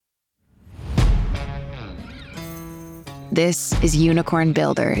This is Unicorn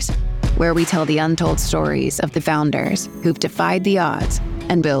Builders, where we tell the untold stories of the founders who've defied the odds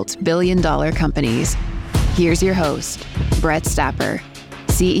and built billion-dollar companies. Here's your host, Brett Stapper,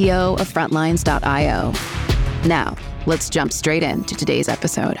 CEO of Frontlines.io. Now, let's jump straight into today's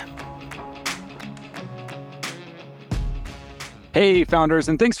episode. Hey, founders,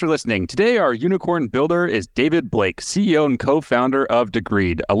 and thanks for listening. Today, our unicorn builder is David Blake, CEO and co-founder of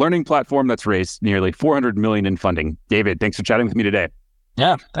Degreed, a learning platform that's raised nearly $400 million in funding. David, thanks for chatting with me today.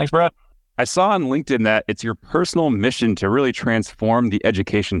 Yeah, thanks, Brett. I saw on LinkedIn that it's your personal mission to really transform the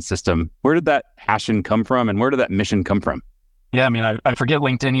education system. Where did that passion come from, and where did that mission come from? Yeah, I mean, I forget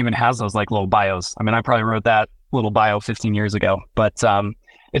LinkedIn even has those like little bios. I mean, I probably wrote that little bio 15 years ago, but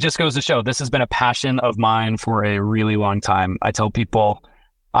it just goes to show this has been a passion of mine for a really long time. I tell people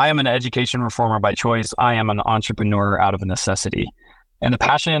I am an education reformer by choice. I am an entrepreneur out of necessity. And the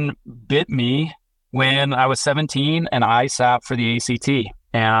passion bit me when I was 17 and I sat for the ACT.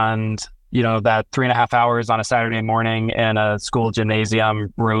 And, you know, that 3.5 hours on a Saturday morning in a school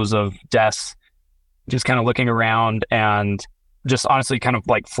gymnasium, rows of desks, just kind of looking around and just honestly kind of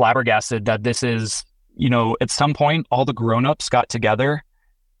like flabbergasted that this is, you know, at some point, all the grownups got together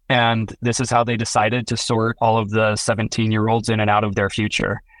and this is how they decided to sort all of the 17-year-olds in and out of their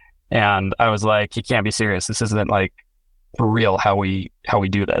future. And I was like, you can't be serious. This isn't like for real how we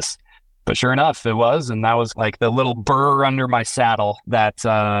do this. But sure enough, it was. And that was like the little burr under my saddle that,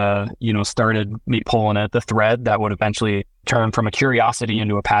 started me pulling at the thread that would eventually turn from a curiosity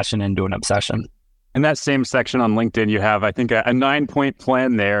into a passion into an obsession. In that same section on LinkedIn, you have, I think, a 9-point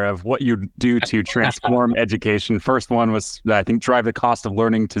plan there of what you do to transform education. First one was, I think, drive the cost of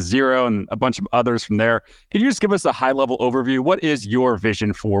learning to zero, and a bunch of others from there. Can you just give us a high-level overview? What is your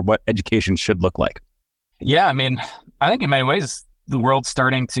vision for what education should look like? Yeah, I mean, I think in many ways, the world's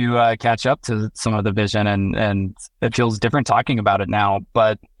starting to catch up to some of the vision, and it feels different talking about it now.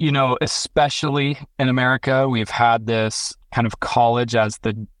 But, you know, especially in America, we've had this kind of college as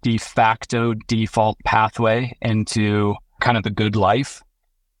the de facto default pathway into kind of the good life.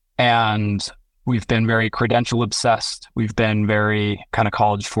 And we've been very credential obsessed. We've been very kind of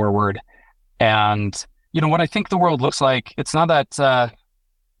college forward. And, you know, what I think the world looks like, it's not that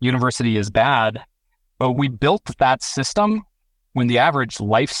university is bad, but we built that system when the average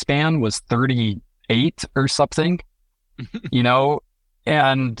lifespan was 38 or something, you know,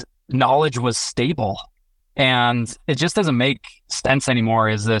 and knowledge was stable. And it just doesn't make sense anymore.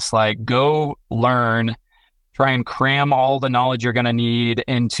 Is this like, go learn, try and cram all the knowledge you're going to need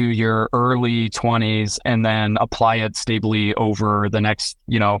into your early 20s and then apply it stably over the next,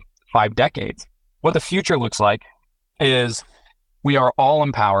 5 decades. What the future looks like is we are all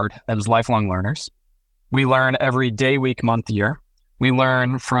empowered as lifelong learners. We learn every day, week, month, year. We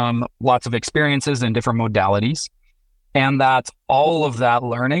learn from lots of experiences and different modalities. And that all of that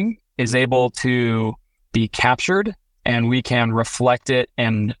learning is able to be captured, and we can reflect it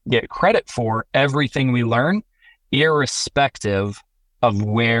and get credit for everything we learn, irrespective of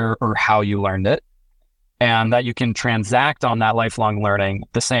where or how you learned it. And that you can transact on that lifelong learning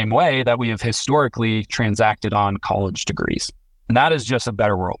the same way that we have historically transacted on college degrees. And that is just a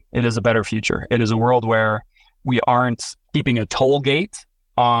better world. It is a better future. It is a world where we aren't keeping a toll gate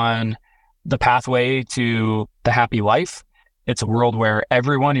on the pathway to the happy life. It's a world where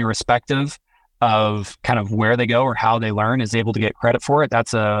everyone, irrespective of kind of where they go or how they learn, is able to get credit for it.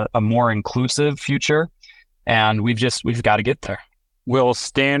 That's a more inclusive future. And we've got to get there. Will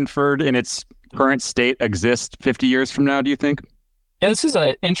Stanford in its current state exist 50 years from now, do you think? Yeah, this is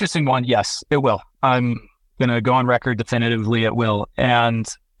an interesting one. Yes, it will. I'm going to go on record definitively it will. And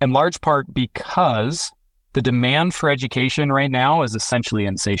in large part because the demand for education right now is essentially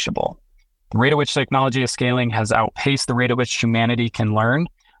insatiable. The rate at which technology is scaling has outpaced the rate at which humanity can learn,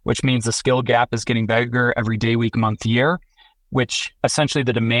 which means the skill gap is getting bigger every day, week, month, year, which essentially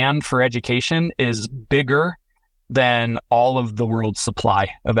the demand for education is bigger than all of the world's supply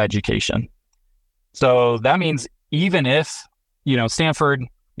of education. So that means even if, Stanford,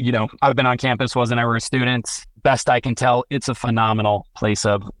 I've been on campus, wasn't ever a student, best I can tell, it's a phenomenal place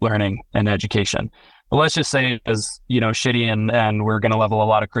of learning and education. But let's just say it was, shitty and we're going to level a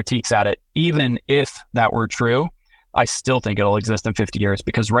lot of critiques at it. Even if that were true, I still think it'll exist in 50 years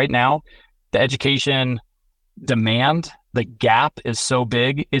because right now, the education demand, the gap is so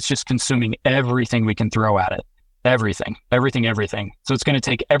big, it's just consuming everything we can throw at it. Everything. So it's going to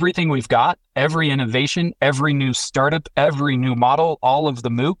take everything we've got, every innovation, every new startup, every new model, all of the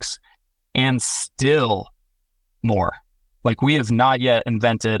MOOCs, and still more. Like we have not yet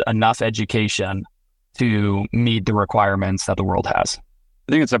invented enough education to meet the requirements that the world has.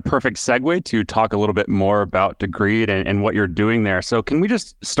 I think it's a perfect segue to talk a little bit more about Degreed and what you're doing there. So can we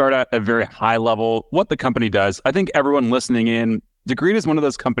just start at a very high level, what the company does? I think everyone listening in, Degreed is one of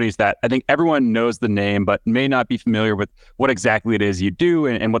those companies that I think everyone knows the name, but may not be familiar with what exactly it is you do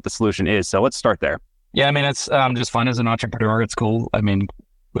and what the solution is. So let's start there. Yeah, I mean, it's just fun as an entrepreneur. It's cool. I mean,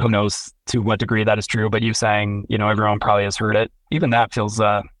 who knows to what degree that is true, but you saying, everyone probably has heard it. Even that feels,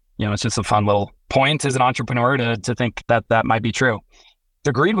 it's just a fun little point as an entrepreneur to think that that might be true.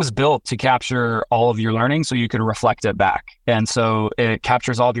 Degreed was built to capture all of your learning so you could reflect it back. And so it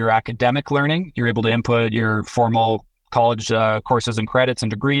captures all of your academic learning. You're able to input your formal college courses and credits and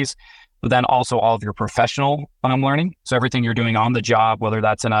degrees, but then also all of your professional learning. So everything you're doing on the job, whether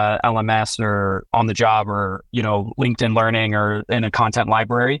that's in a LMS or on the job or, LinkedIn Learning or in a content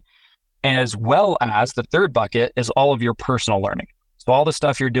library, as well as the third bucket is all of your personal learning. So all the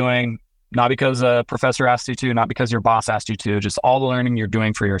stuff you're doing, not because a professor asked you to, not because your boss asked you to, just all the learning you're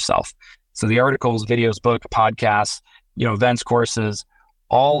doing for yourself. So the articles, videos, book, podcasts, events, courses,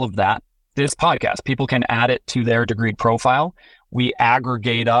 all of that. This podcast, people can add it to their Degreed profile. We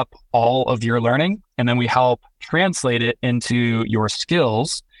aggregate up all of your learning, and then we help translate it into your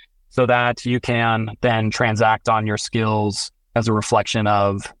skills so that you can then transact on your skills as a reflection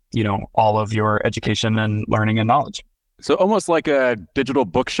of, all of your education and learning and knowledge. So almost like a digital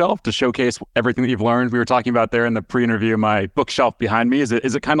bookshelf to showcase everything that you've learned. We were talking about there in the pre-interview, my bookshelf behind me. Is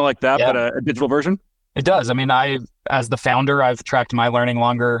it kind of like that, Yeah. but a digital version? It does. I mean, as the founder, I've tracked my learning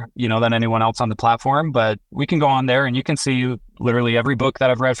longer, than anyone else on the platform, but we can go on there and you can see literally every book that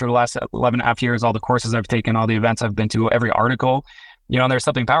I've read for the last 11 and a half years, all the courses I've taken, all the events I've been to, every article, there's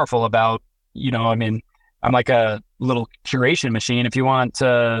something powerful about, I'm like a little curation machine. If you want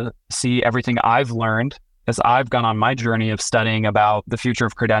to see everything I've learned as I've gone on my journey of studying about the future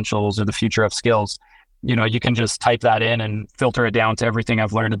of credentials or the future of skills, you can just type that in and filter it down to everything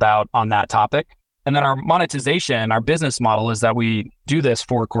I've learned about on that topic. And then our monetization, our business model is that we do this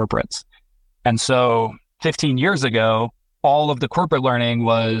for corporates. And so 15 years ago, all of the corporate learning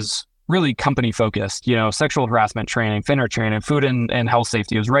was really company focused, sexual harassment training, FINRA training, food and health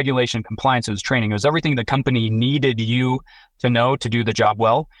safety. It was regulation, compliance, it was training. It was everything the company needed you to know to do the job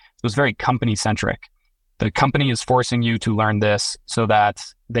well. It was very company centric. The company is forcing you to learn this so that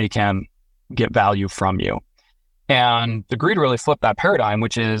they can get value from you. And Degreed really flipped that paradigm,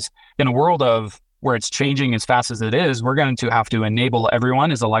 which is in a world of where it's changing as fast as it is, we're going to have to enable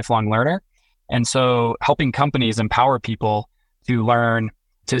everyone as a lifelong learner. And so helping companies empower people to learn,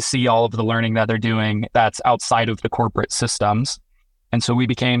 to see all of the learning that they're doing that's outside of the corporate systems. And so we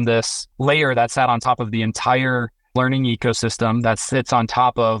became this layer that sat on top of the entire learning ecosystem that sits on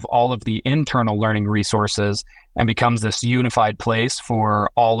top of all of the internal learning resources and becomes this unified place for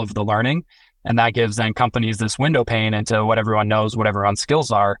all of the learning. And that gives then companies this window pane into what everyone knows, what everyone's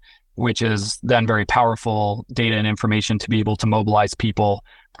skills are, which is then very powerful data and information to be able to mobilize people,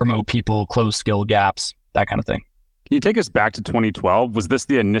 promote people, close skill gaps, that kind of thing. Can you take us back to 2012? Was this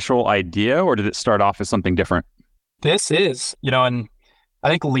the initial idea or did it start off as something different? This is, and I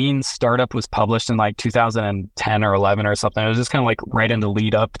think Lean Startup was published in like 2010 or 11 or something. It was just kind of like right in the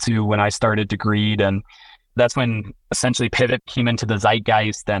lead up to when I started Degreed. And that's when essentially Pivot came into the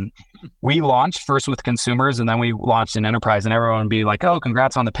zeitgeist. And we launched first with consumers and then we launched in enterprise and everyone would be like, oh,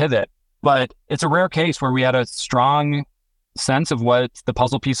 congrats on the pivot. But it's a rare case where we had a strong sense of what the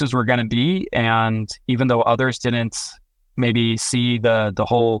puzzle pieces were going to be. And even though others didn't maybe see the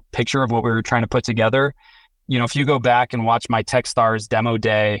whole picture of what we were trying to put together, if you go back and watch my Techstars demo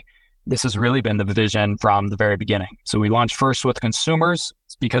day, this has really been the vision from the very beginning. So we launched first with consumers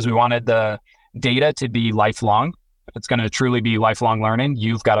because we wanted the data to be lifelong. If it's going to truly be lifelong learning,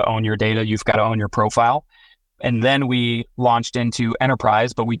 you've got to own your data, you've got to own your profile. And then we launched into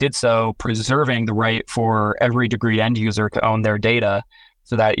enterprise, but we did so preserving the right for every Degreed end user to own their data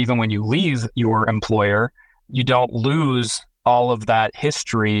so that even when you leave your employer, you don't lose all of that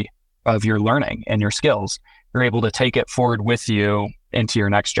history of your learning and your skills. You're able to take it forward with you into your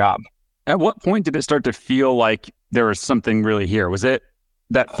next job. At what point did it start to feel like there was something really here? Was it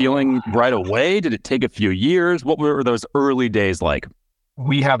that feeling right away? Did it take a few years? What were those early days like?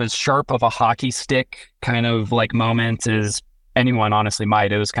 We have as sharp of a hockey stick kind of like moment as anyone honestly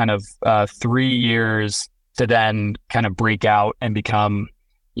might. It was kind of 3 years to then kind of break out and become,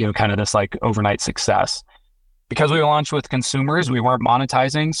 kind of this like overnight success. Because we launched with consumers, we weren't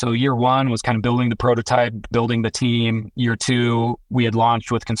monetizing. So year one was kind of building the prototype, building the team. Year two, we had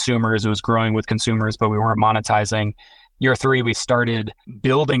launched with consumers. It was growing with consumers, but we weren't monetizing. Year three, we started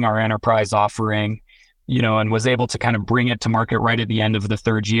building our enterprise offering, and was able to kind of bring it to market right at the end of the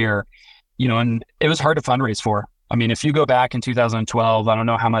third year, and it was hard to fundraise for. I mean, if you go back in 2012, I don't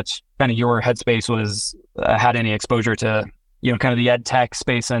know how much kind of your headspace was, had any exposure to, kind of the ed tech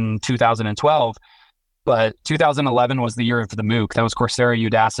space in 2012. But 2011 was the year of the MOOC. That was Coursera,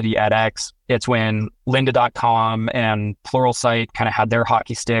 Udacity, edX. It's when lynda.com and Pluralsight kind of had their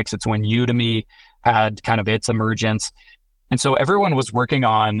hockey sticks. It's when Udemy had kind of its emergence. And so everyone was working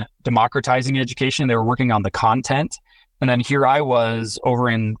on democratizing education. They were working on the content. And then here I was over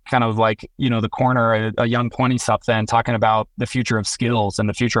in kind of like, the corner, a young 20-something talking about the future of skills and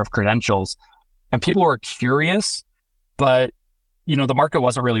the future of credentials. And people were curious, but the market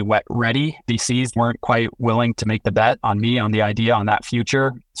wasn't really ready. VCs weren't quite willing to make the bet on me, on the idea, on that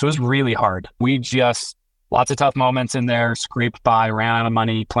future. So it was really hard. Lots of tough moments in there, scraped by, ran out of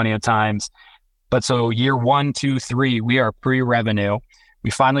money plenty of times. But so year 1, 2, 3, we are pre-revenue. We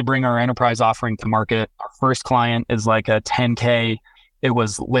finally bring our enterprise offering to market. Our first client is like a 10K. It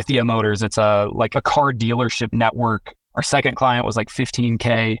was Lithia Motors. It's like a car dealership network. Our second client was like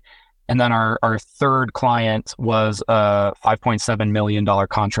 15K. And then our third client was a $5.7 million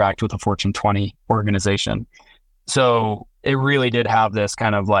contract with a Fortune 20 organization. So it really did have this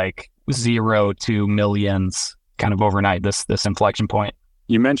kind of like 0 to millions kind of overnight, this inflection point.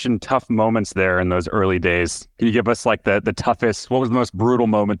 You mentioned tough moments there in those early days. Can you give us like the toughest, what was the most brutal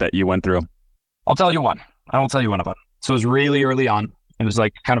moment that you went through? I'll tell you one. I will tell you one of them. So it was really early on. It was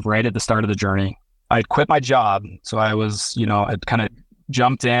like kind of right at the start of the journey. I'd quit my job. So I was, I'd kind of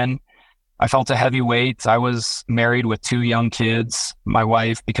jumped in. I felt a heavy weight. I was married with 2 young kids. My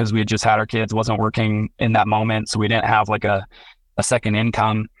wife, because we had just had our kids, wasn't working in that moment. So we didn't have like a second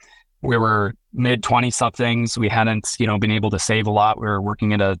income. We were mid 20-somethings. We hadn't, been able to save a lot. We were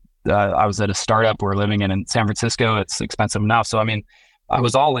working at I was at a startup. We were living in San Francisco. It's expensive now. So, I mean, I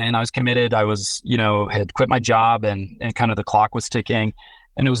was all in. I was committed. I was, had quit my job and kind of the clock was ticking.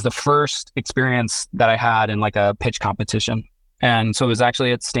 And it was the first experience that I had in like a pitch competition. And so it was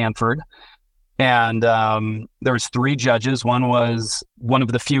actually at Stanford. And there was 3 judges. One was one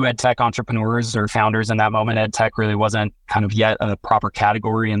of the few ed tech entrepreneurs or founders in that moment. Ed tech really wasn't kind of yet a proper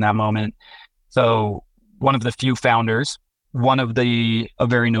category in that moment. So one of the few founders, a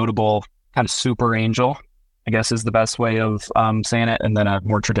very notable kind of super angel, I guess is the best way of saying it, and then a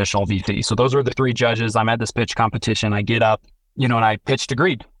more traditional VC. So those were the 3 judges. I'm at this pitch competition. I get up, and I pitched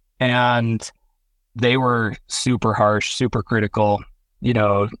agreed. And they were super harsh, super critical,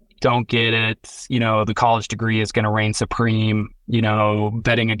 don't get it, the college degree is going to reign supreme,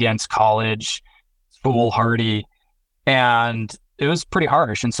 betting against college, foolhardy. And it was pretty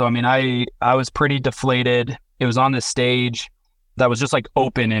harsh. And so, I mean, I was pretty deflated. It was on this stage that was just like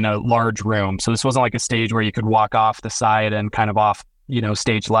open in a large room. So this wasn't like a stage where you could walk off the side and kind of off,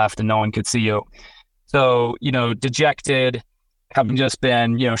 stage left and no one could see you. So, dejected, having just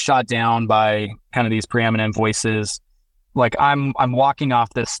been, shot down by kind of these preeminent voices. Like I'm walking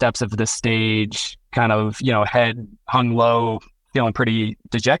off the steps of the stage, kind of, head hung low, feeling pretty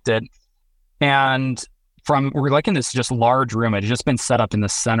dejected. And we're like in this just large room. It had just been set up in the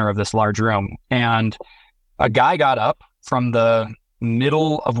center of this large room. And a guy got up from the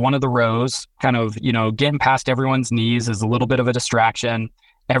middle of one of the rows, kind of, getting past everyone's knees is a little bit of a distraction.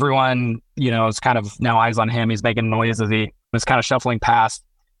 Everyone, is kind of now eyes on him. He's making noise as he was kind of shuffling past.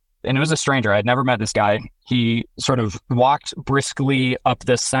 And it was a stranger. I'd never met this guy. He sort of walked briskly up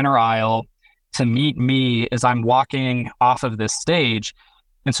this center aisle to meet me as I'm walking off of this stage.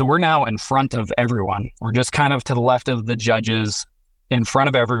 And so we're now in front of everyone. We're just kind of to the left of the judges, in front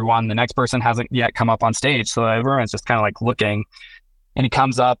of everyone. The next person hasn't yet come up on stage. So everyone's just kind of like looking. And he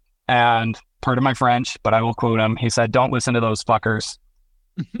comes up and, pardon my French, but I will quote him. He said, "Don't listen to those fuckers."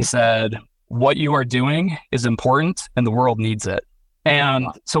 He said, "What you are doing is important and the world needs it." And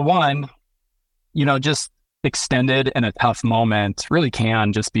so one, just extended in a tough moment really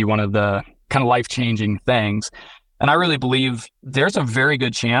can just be one of the kind of life-changing things. And I really believe there's a very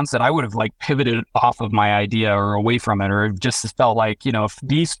good chance that I would have like pivoted off of my idea or away from it, or just felt like, if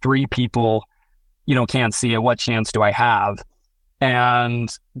these 3 people, can't see it, what chance do I have? And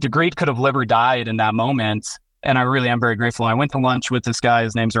Degrade could have lived or died in that moment. And I really am very grateful. I went to lunch with this guy.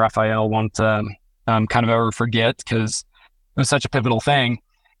 His name's Raphael. Won't kind of ever forget, because it was such a pivotal thing.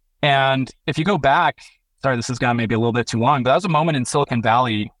 And if you go back, sorry, this has gone maybe a little bit too long, but that was a moment in Silicon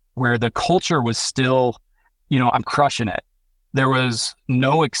Valley where the culture was still, I'm crushing it. There was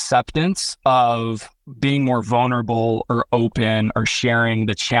no acceptance of being more vulnerable or open or sharing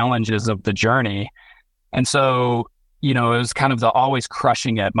the challenges of the journey. And so, it was kind of the always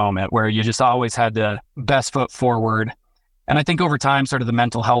crushing it moment where you just always had the best foot forward. And I think over time, sort of the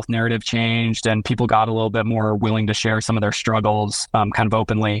mental health narrative changed and people got a little bit more willing to share some of their struggles kind of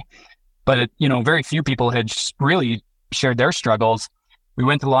openly. but very few people had really shared their struggles. We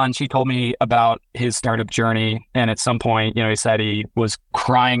went to lunch. He told me about his startup journey. And at some point, he said he was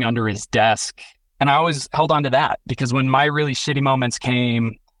crying under his desk. And I always held on to that because when my really shitty moments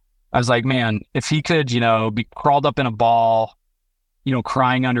came, I was like, man, if he could, be crawled up in a ball,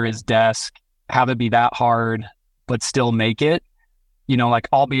 crying under his desk, have it be that hard, but still make it,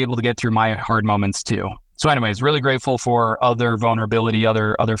 I'll be able to get through my hard moments too. So anyways, really grateful for other vulnerability,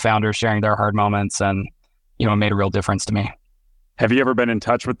 other founders sharing their hard moments, and, it made a real difference to me. Have you ever been in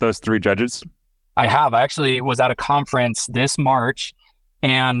touch with those 3 judges? I have. I actually was at a conference this March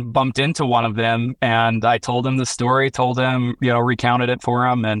and bumped into one of them, and I told him the story, recounted it for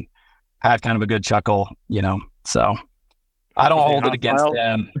him, and had kind of a good chuckle, so I don't hold it against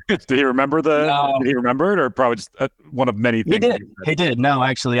him. Did he remember No. Did he remember it, or probably just one of many things? He did. No,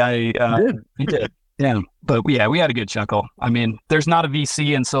 actually, he did. Yeah. But yeah, we had a good chuckle. I mean, there's not a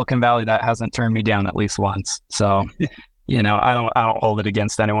VC in Silicon Valley that hasn't turned me down at least once. So, I don't hold it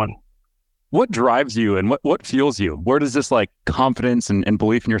against anyone. What drives you and what fuels you? Where does this confidence and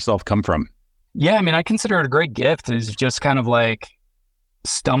belief in yourself come from? Yeah, I mean, I consider it a great gift. It's just kind of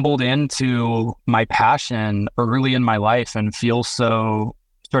stumbled into my passion early in my life and feel so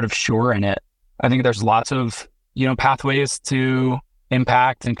sort of sure in it. I think there's lots of, pathways to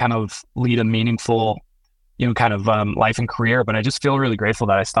impact and kind of lead a meaningful, life and career. But I just feel really grateful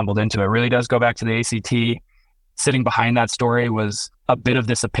that I stumbled into it. It really does go back to the ACT. Sitting behind that story was a bit of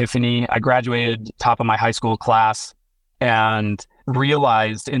this epiphany. I graduated top of my high school class and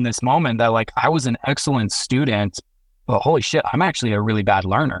realized in this moment that I was an excellent student, but holy shit, I'm actually a really bad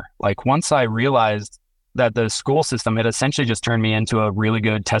learner. Once I realized that the school system had essentially just turned me into a really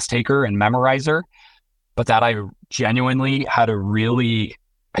good test taker and memorizer, but that I genuinely had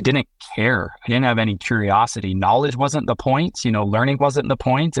I didn't care. I didn't have any curiosity. Knowledge wasn't the point, learning wasn't the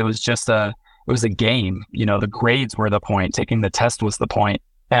point. It was just it was a game, the grades were the point, taking the test was the point.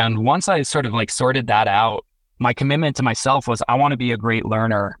 And once I sort of sorted that out, my commitment to myself was I want to be a great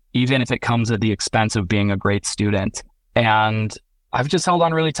learner, even if it comes at the expense of being a great student. And I've just held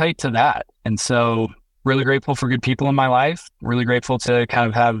on really tight to that. And so really grateful for good people in my life, really grateful to kind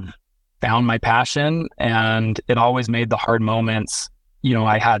of have found my passion. And it always made the hard moments,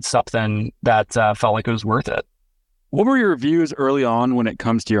 I had something that felt like it was worth it. What were your views early on when it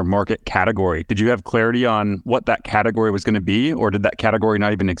comes to your market category? Did you have clarity on what that category was going to be, or did that category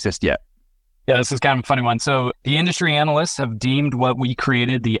not even exist yet? Yeah, this is kind of a funny one. So the industry analysts have deemed what we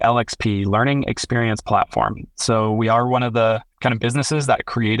created the LXP, Learning Experience Platform. So we are one of the kind of businesses that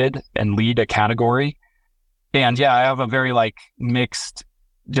created and lead a category. And yeah, I have a very mixed,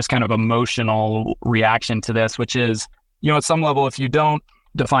 just kind of emotional reaction to this, which is, at some level, if you don't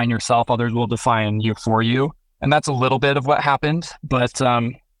define yourself, others will define you for you. And that's a little bit of what happened. But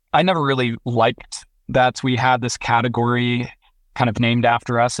I never really liked that we had this category kind of named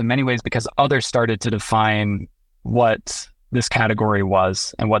after us in many ways, because others started to define what this category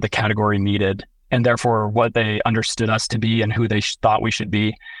was and what the category needed, and therefore what they understood us to be and who they thought we should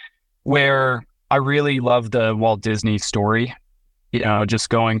be. Where I really love the Walt Disney story, just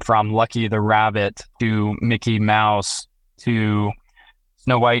going from Lucky the Rabbit to Mickey Mouse to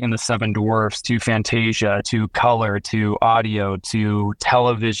Snow White and the Seven Dwarfs to Fantasia to color to audio to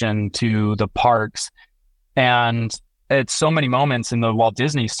television to the parks. And it's so many moments in the Walt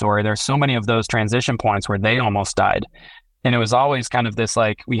Disney story. There's so many of those transition points where they almost died. And it was always kind of this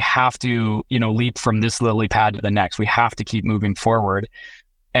we have to, leap from this lily pad to the next. We have to keep moving forward.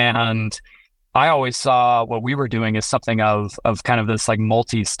 And I always saw what we were doing as something of kind of this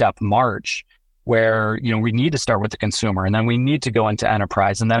multi-step march where, we need to start with the consumer, and then we need to go into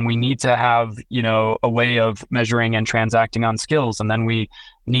enterprise, and then we need to have, a way of measuring and transacting on skills. And then we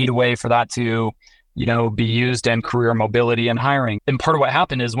need a way for that to, be used in career mobility and hiring. And part of what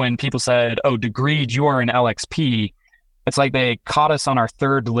happened is when people said, oh, Degreed, you are an LXP, it's like they caught us on our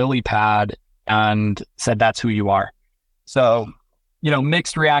third lily pad and said, that's who you are. So,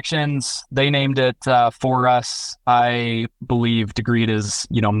 mixed reactions. They named it for us. I believe Degreed is,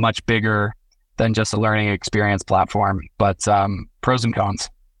 much bigger than just a learning experience platform, but pros and cons.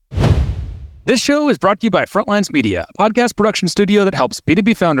 This show is brought to you by Frontlines Media, a podcast production studio that helps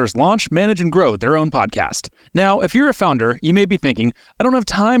B2B founders launch, manage, and grow their own podcast. Now, if you're a founder, you may be thinking, I don't have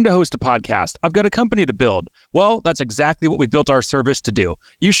time to host a podcast. I've got a company to build. Well, that's exactly what we built our service to do.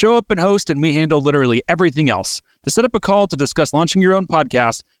 You show up and host, and we handle literally everything else. To set up a call to discuss launching your own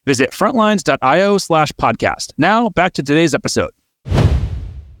podcast, visit frontlines.io/podcast. Now, back to today's episode.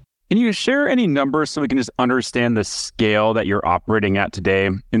 Can you share any numbers so we can just understand the scale that you're operating at today?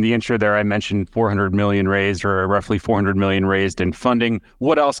 In the intro there, I mentioned 400 million raised, or roughly 400 million raised in funding.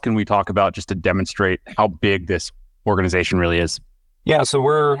 What else can we talk about just to demonstrate how big this organization really is? Yeah, so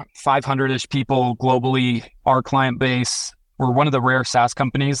we're 500-ish people globally. Our client base, we're one of the rare SaaS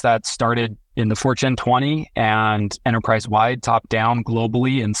companies that started in the Fortune 20 and enterprise-wide, top-down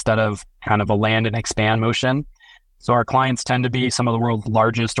globally instead of kind of a land and expand motion. So our clients tend to be some of the world's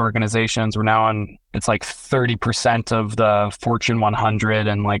largest organizations. We're now on, it's like 30% of the Fortune 100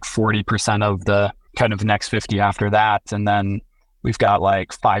 and like 40% of the kind of next 50 after that. And then we've got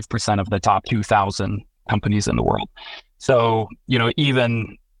like 5% of the top 2,000 companies in the world. So,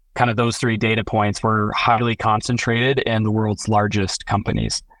 even kind of those three data points were highly concentrated in the world's largest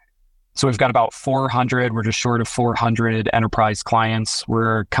companies. So we've got about 400, we're just short of 400 enterprise clients.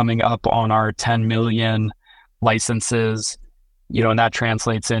 We're coming up on our 10 million licenses, and that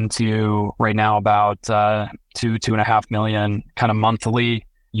translates into right now about 2.5 million kind of monthly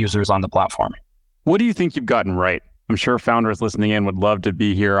users on the platform. What do you think you've gotten right? I'm sure founders listening in would love to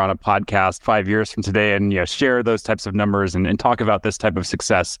be here on a podcast 5 years from today and share those types of numbers and talk about this type of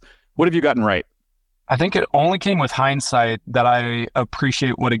success. What have you gotten right? I think it only came with hindsight that I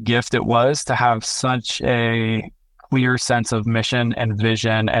appreciate what a gift it was to have such a clear sense of mission and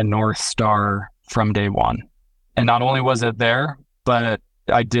vision and North Star from day one. And not only was it there, but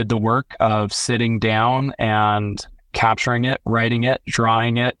I did the work of sitting down and capturing it, writing it,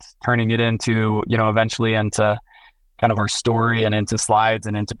 drawing it, turning it into, eventually into kind of our story and into slides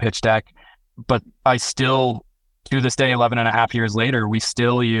and into pitch deck. But I still, to this day, 11 and a half years later, we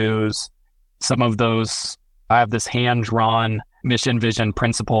still use some of those. I have this hand-drawn mission, vision,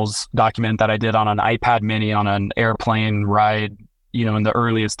 principles document that I did on an iPad mini on an airplane ride, in the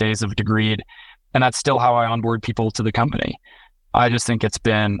earliest days of Degreed. And that's still how I onboard people to the company. I just think it's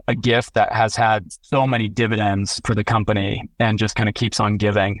been a gift that has had so many dividends for the company and just kind of keeps on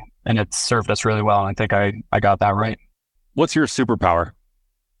giving. And it's served us really well. And I think I got that right. What's your superpower?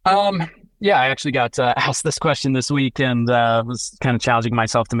 Yeah, I actually got asked this question this week and was kind of challenging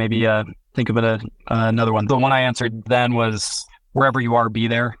myself to maybe think of it another one. The one I answered then was wherever you are, be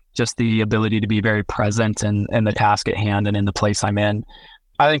there. Just the ability to be very present in the task at hand and in the place I'm in.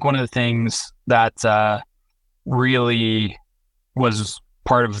 I think one of the things that really was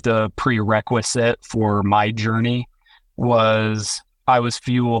part of the prerequisite for my journey was I was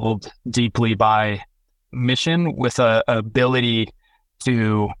fueled deeply by mission with a ability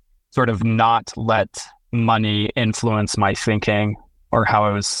to sort of not let money influence my thinking or how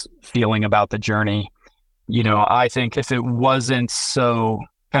I was feeling about the journey. I think if it wasn't so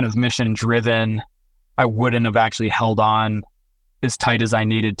kind of mission driven, I wouldn't have actually held on as tight as I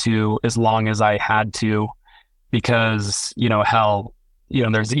needed to, as long as I had to, because,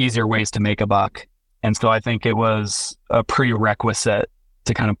 there's easier ways to make a buck. And so I think it was a prerequisite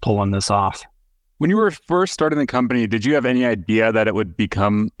to kind of pulling this off. When you were first starting the company, did you have any idea that it would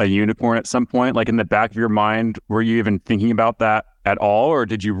become a unicorn at some point? Like in the back of your mind, were you even thinking about that at all? Or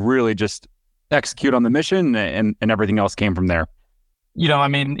did you really just execute on the mission and everything else came from there?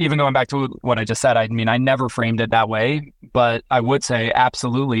 Even going back to what I just said, I never framed it that way, but I would say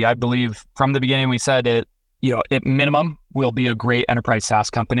absolutely. I believe from the beginning we said it, at minimum will be a great enterprise SaaS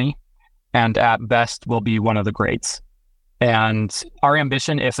company, and at best will be one of the greats. And our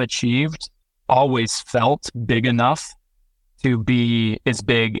ambition, if achieved, always felt big enough to be as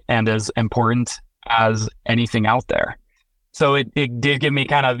big and as important as anything out there. So it did give me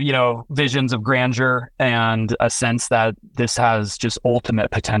kind of, visions of grandeur and a sense that this has just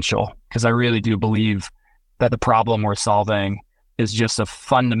ultimate potential, because I really do believe that the problem we're solving is just a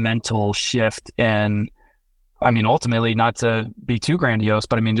fundamental shift in, ultimately, not to be too grandiose,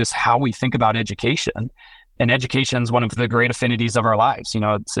 but just how we think about education. And education is one of the great affinities of our lives.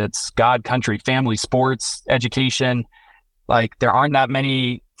 It's God, country, family, sports, education. Like there aren't that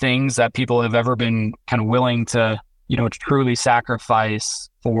many things that people have ever been kind of willing to truly sacrifice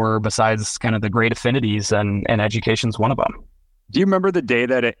for besides kind of the great affinities, and education's one of them. Do you remember the day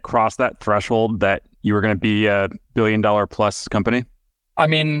that it crossed that threshold that you were going to be a $1 billion plus company?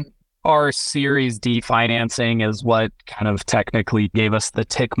 Our Series D financing is what kind of technically gave us the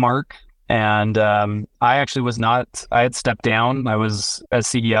tick mark. And I actually was not, I had stepped down. I was, as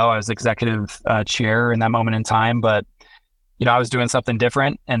CEO, I was executive chair in that moment in time, but I was doing something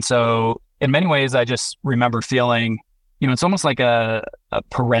different. And so in many ways, I just remember feeling, it's almost like a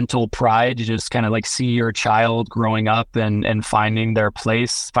parental pride. You just kind of like see your child growing up and finding their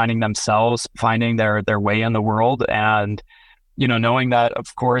place, finding themselves, finding their way in the world. And, knowing that,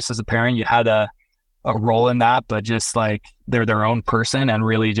 of course, as a parent, you had a a role in that, but just like they're their own person and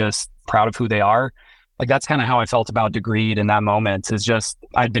really just proud of who they are. Like that's kind of how I felt about Degreed in that moment, is just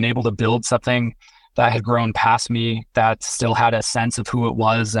I'd been able to build something that had grown past me, that still had a sense of who it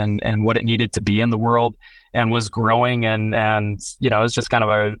was and what it needed to be in the world, and was growing. And it was just kind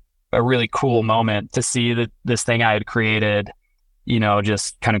of a really cool moment to see that this thing I had created,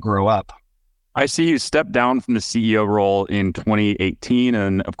 just kind of grow up. I see you step down from the CEO role in 2018,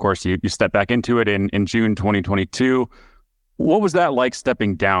 and of course you step back into it in June 2022. What was that like,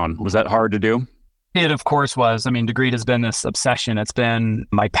 stepping down? Was that hard to do? It of course was. I mean, Degreed has been this obsession. It's been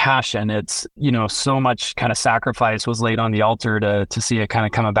my passion. It's, so much kind of sacrifice was laid on the altar to see it kind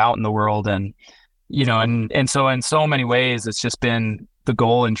of come about in the world. And, and so in so many ways, it's just been the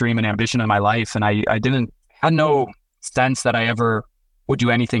goal and dream and ambition of my life. And I had no sense that I ever would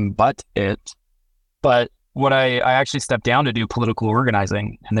do anything but it. But what I actually stepped down to do political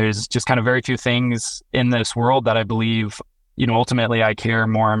organizing. And there's just kind of very few things in this world that I believe, ultimately I care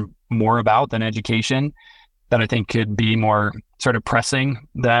more about than education, that I think could be more sort of pressing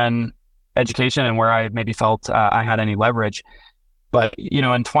than education, and where I maybe felt I had any leverage. But,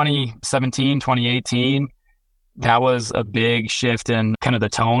 in 2017, 2018, that was a big shift in kind of the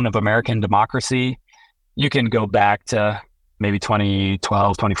tone of American democracy. You can go back to maybe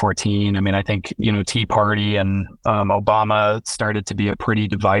 2012, 2014. I mean, I think, Tea Party and Obama started to be a pretty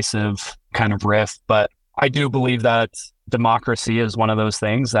divisive kind of rift. But I do believe that democracy is one of those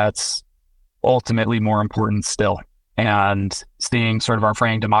things that's ultimately more important still. And seeing sort of our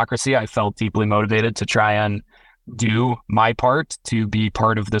fraying democracy, I felt deeply motivated to try and do my part to be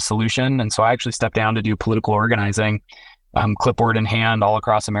part of the solution. And so I actually stepped down to do political organizing, clipboard in hand, all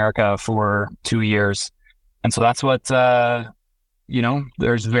across America for 2 years. And so that's what,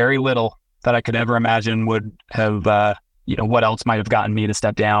 there's very little that I could ever imagine would have, what else might have gotten me to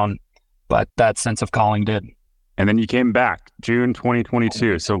step down, but that sense of calling did. And then you came back June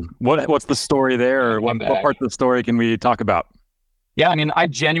 2022. So what's the story there? Or what parts of the story can we talk about? Yeah, I mean, I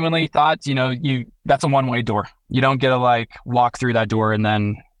genuinely thought, that's a one-way door. You don't get to walk through that door and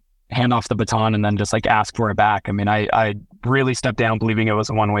then hand off the baton and then just ask for it back. I mean, I really stepped down believing it was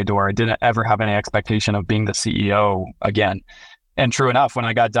a one-way door. I didn't ever have any expectation of being the CEO again. And true enough, when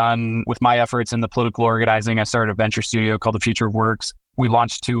I got done with my efforts in the political organizing, I started a venture studio called The Future of Works. We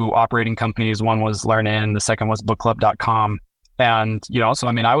launched 2 operating companies. One was LearnIn, the second was bookclub.com. And, so,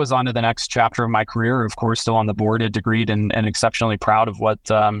 I mean, I was on to the next chapter of my career, of course, still on the board at Degreed and exceptionally proud of what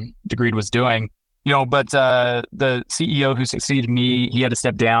Degreed was doing. But the CEO who succeeded me, he had to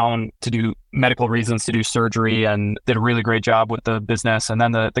step down to do medical reasons, to do surgery, and did a really great job with the business. And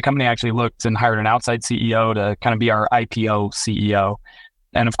then the company actually looked and hired an outside CEO to kind of be our IPO CEO.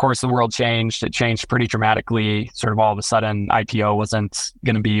 And of course, the world changed. It changed pretty dramatically. Sort of all of a sudden, IPO wasn't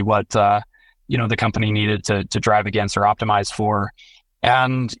going to be what, the company needed to drive against or optimize for.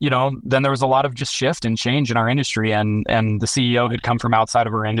 And, then there was a lot of just shift and change in our industry. And the CEO had come from outside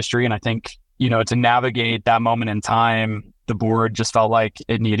of our industry. And I think, to navigate that moment in time, the board just felt like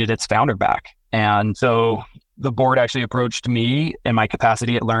it needed its founder back. And so the board actually approached me in my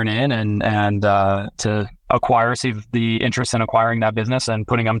capacity at LearnIn and to see the interest in acquiring that business and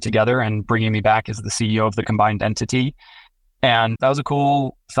putting them together and bringing me back as the CEO of the combined entity. And that was a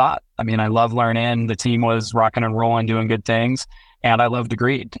cool thought. I mean, I love LearnIn. The team was rocking and rolling, doing good things. And I love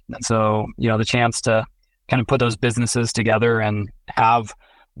Degreed. And so, the chance to kind of put those businesses together and have,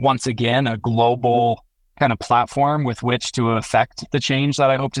 once again, a global kind of platform with which to affect the change that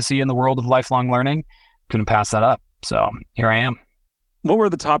I hope to see in the world of lifelong learning, couldn't pass that up. So here I am. What were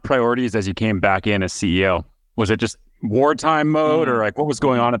the top priorities as you came back in as CEO? Was it just wartime mode or what was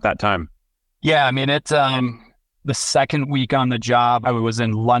going on at that time? Yeah, I mean, the second week on the job, I was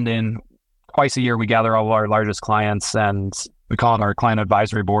in London. Twice a year, we gather all of our largest clients and we call it our client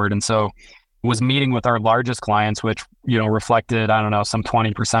advisory board. And so was meeting with our largest clients, which, reflected, some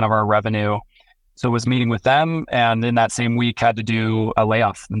 20% of our revenue. So was meeting with them, and in that same week had to do a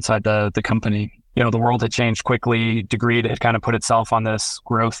layoff inside the company. The world had changed quickly. Degreed had kind of put itself on this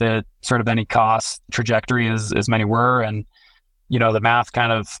growth at sort of any cost trajectory as many were. And, the math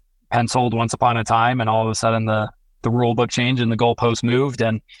kind of penciled once upon a time, and all of a sudden the rule book changed and the goalpost moved.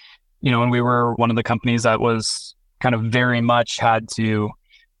 And, and we were one of the companies that was kind of very much had to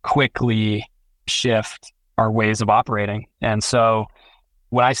quickly shift our ways of operating. And so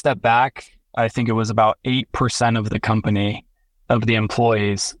when I stepped back, I think it was about 8% of the company, of the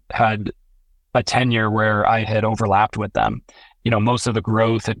employees, had a tenure where I had overlapped with them. Most of the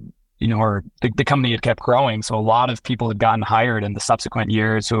growth had, or the company had kept growing. So a lot of people had gotten hired in the subsequent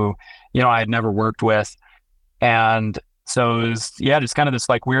years who, I had never worked with. And So it was, yeah, just kind of this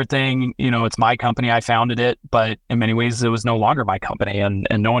like weird thing, it's my company, I founded it, but in many ways it was no longer my company and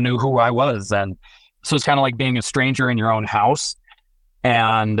no one knew who I was. And so it's kind of like being a stranger in your own house.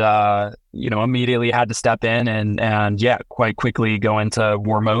 And, immediately had to step in and yeah, quite quickly go into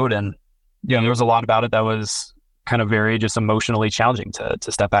war mode. And, there was a lot about it that was kind of very just emotionally challenging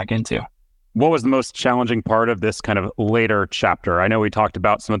to step back into. What was the most challenging part of this kind of later chapter? I know we talked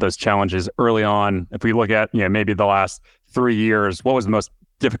about some of those challenges early on. If we look at, maybe the last 3 years, what was the most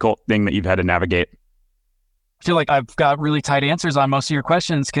difficult thing that you've had to navigate? I feel like I've got really tight answers on most of your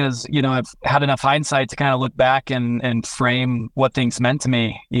questions because, I've had enough hindsight to kind of look back and frame what things meant to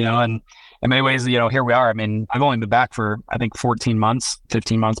me, and in many ways, here we are. I mean, I've only been back for, I think, 14 months,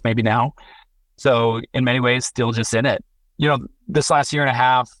 15 months, maybe now. So in many ways, still just in it. This last year and a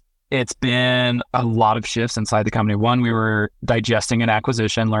half, it's been a lot of shifts inside the company. One, we were digesting an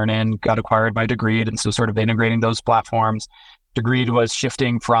acquisition, Learn-In got acquired by Degreed, and so sort of integrating those platforms. Degreed was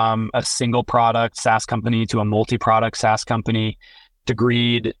shifting from a single product SaaS company to a multi-product SaaS company.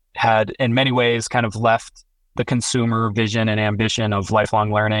 Degreed had, in many ways, kind of left the consumer vision and ambition of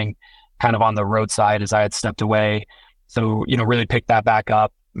lifelong learning kind of on the roadside as I had stepped away. So, really picked that back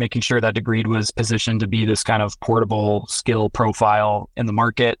up, making sure that Degreed was positioned to be this kind of portable skill profile in the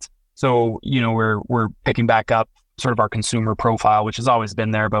market. So, we're picking back up sort of our consumer profile, which has always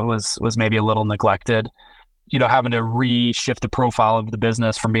been there, but was maybe a little neglected. Having to reshift the profile of the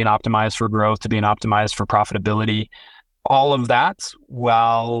business from being optimized for growth to being optimized for profitability. All of that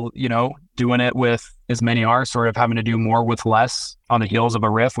while, doing it with, as many are, sort of having to do more with less on the heels of a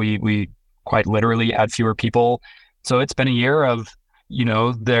RIF. We quite literally had fewer people. So it's been a year of,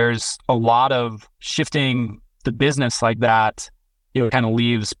 there's a lot of shifting the business like that. It kind of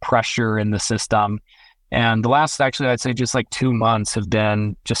leaves pressure in the system. And the last, actually, I'd say just like 2 months have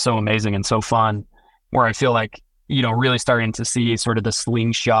been just so amazing and so fun, where I feel like, really starting to see sort of the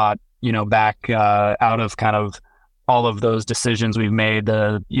slingshot, back out of kind of all of those decisions we've made,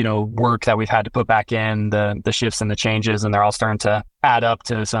 the, work that we've had to put back in, the shifts and the changes, and they're all starting to add up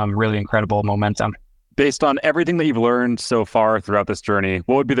to some really incredible momentum. Based on everything that you've learned so far throughout this journey,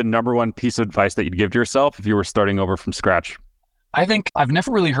 what would be the number one piece of advice that you'd give to yourself if you were starting over from scratch? I think I've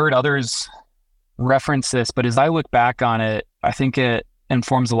never really heard others reference this, but as I look back on it, I think it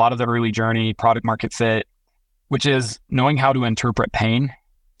informs a lot of the early journey, product market fit, which is knowing how to interpret pain.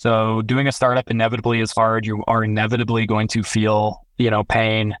 So doing a startup inevitably is hard. You are inevitably going to feel,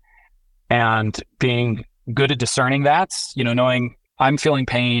 pain, and being good at discerning that, knowing I'm feeling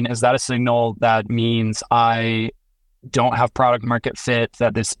pain. Is that a signal that means I don't have product market fit,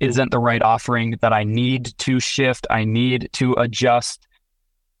 that this isn't the right offering, that I need to shift, I need to adjust?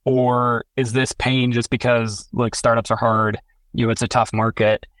 Or is this pain just because startups are hard, it's a tough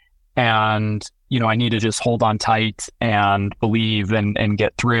market, and, I need to just hold on tight and believe and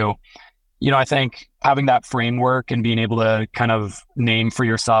get through? I think having that framework and being able to kind of name for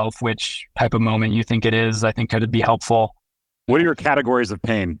yourself which type of moment you think it is, I think could be helpful. What are your categories of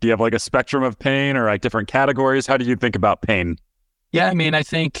pain? Do you have a spectrum of pain or different categories? How do you think about pain? Yeah, I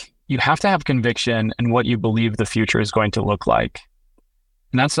think you have to have conviction in what you believe the future is going to look like.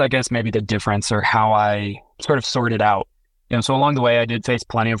 And that's, I guess, maybe the difference, or how I sort of sort it out. So along the way, I did face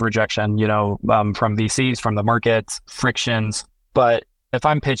plenty of rejection, from VCs, from the market, frictions. But if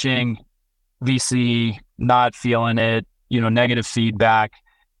I'm pitching VC, not feeling it, negative feedback,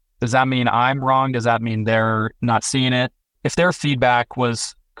 does that mean I'm wrong? Does that mean they're not seeing it? If their feedback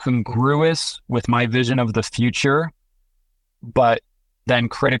was congruous with my vision of the future, but then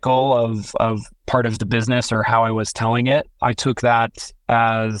critical of part of the business or how I was telling it, I took that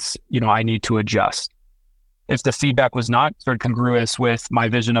as, I need to adjust. If the feedback was not sort of congruous with my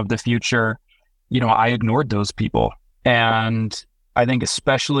vision of the future, I ignored those people. And I think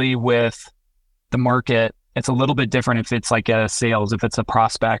especially with the market, it's a little bit different if it's like a sales, if it's a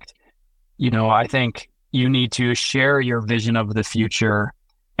prospect. I think you need to share your vision of the future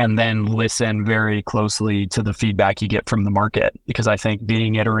and then listen very closely to the feedback you get from the market, because I think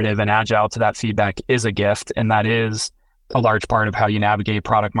being iterative and agile to that feedback is a gift, and that is a large part of how you navigate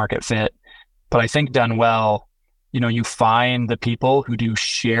product market fit. But I think done well, you find the people who do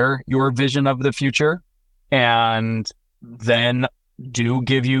share your vision of the future and then do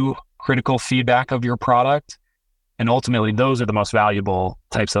give you critical feedback of your product. And ultimately, those are the most valuable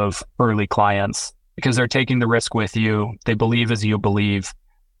types of early clients, because they're taking the risk with you. They believe as you believe,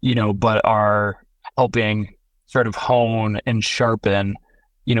 but are helping sort of hone and sharpen,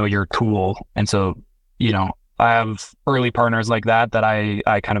 your tool. And so, I have early partners like that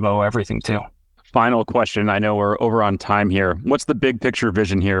I kind of owe everything to. Final question. I know we're over on time here. What's the big picture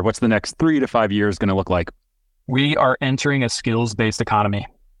vision here? What's the next 3 to 5 years going to look like? We are entering a skills-based economy.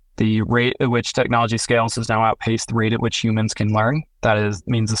 The rate at which technology scales has now outpaced the rate at which humans can learn.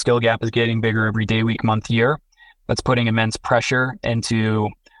 Means the skill gap is getting bigger every day, week, month, year. That's putting immense pressure into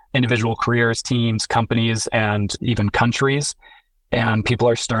individual careers, teams, companies, and even countries. And people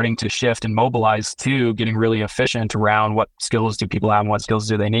are starting to shift and mobilize to getting really efficient around what skills do people have and what skills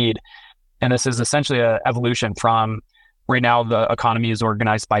do they need. And this is essentially an evolution from right now, the economy is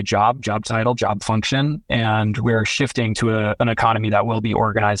organized by job title, job function, and we're shifting to an economy that will be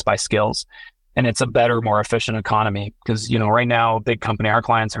organized by skills. And it's a better, more efficient economy because, right now, big company, our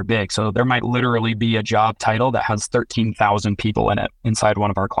clients are big. So there might literally be a job title that has 13,000 people in it inside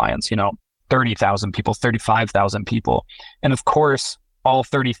one of our clients, 30,000 people, 35,000 people. And of course, all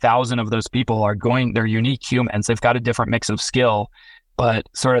 30,000 of those people they're unique humans. They've got a different mix of skill, but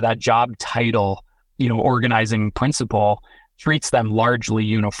sort of that job title, organizing principle treats them largely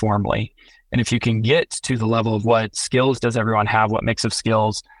uniformly. And if you can get to the level of what skills does everyone have, what mix of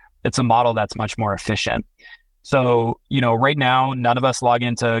skills, it's a model that's much more efficient. So, right now, none of us log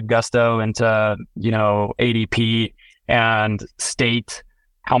into Gusto, into, ADP and state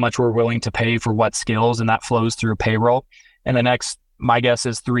how much we're willing to pay for what skills, and that flows through payroll. And my guess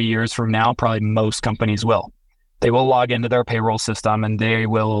is 3 years from now, probably most companies will. They will log into their payroll system and they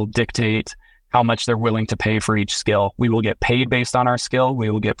will dictate how much they're willing to pay for each skill. We will get paid based on our skill. We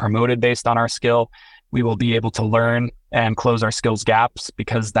will get promoted based on our skill. We will be able to learn and close our skills gaps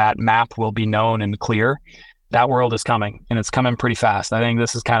because that map will be known and clear. That world is coming, and it's coming pretty fast. I think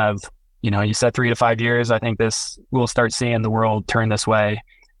this is kind of, you said 3 to 5 years. I think we'll start seeing the world turn this way.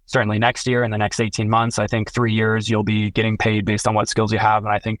 Certainly next year, in the next 18 months, I think 3 years, you'll be getting paid based on what skills you have.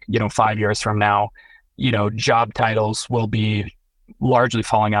 And I think, 5 years from now, job titles will be largely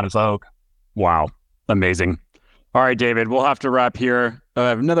falling out of vogue. Wow. Amazing. All right, David, we'll have to wrap here. I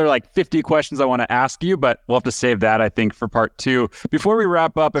have another 50 questions I want to ask you, but we'll have to save that, I think, for part 2. Before we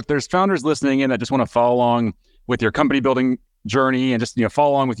wrap up, if there's founders listening in that just want to follow along with your company building journey and just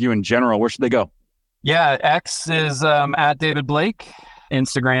follow along with you in general, where should they go? Yeah, X is at David Blake.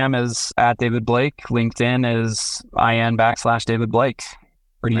 Instagram is at David Blake. LinkedIn is IN/David Blake.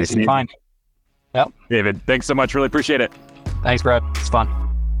 Pretty easy to find. Yep. David, thanks so much. Really appreciate it. Thanks, Brett. It's fun.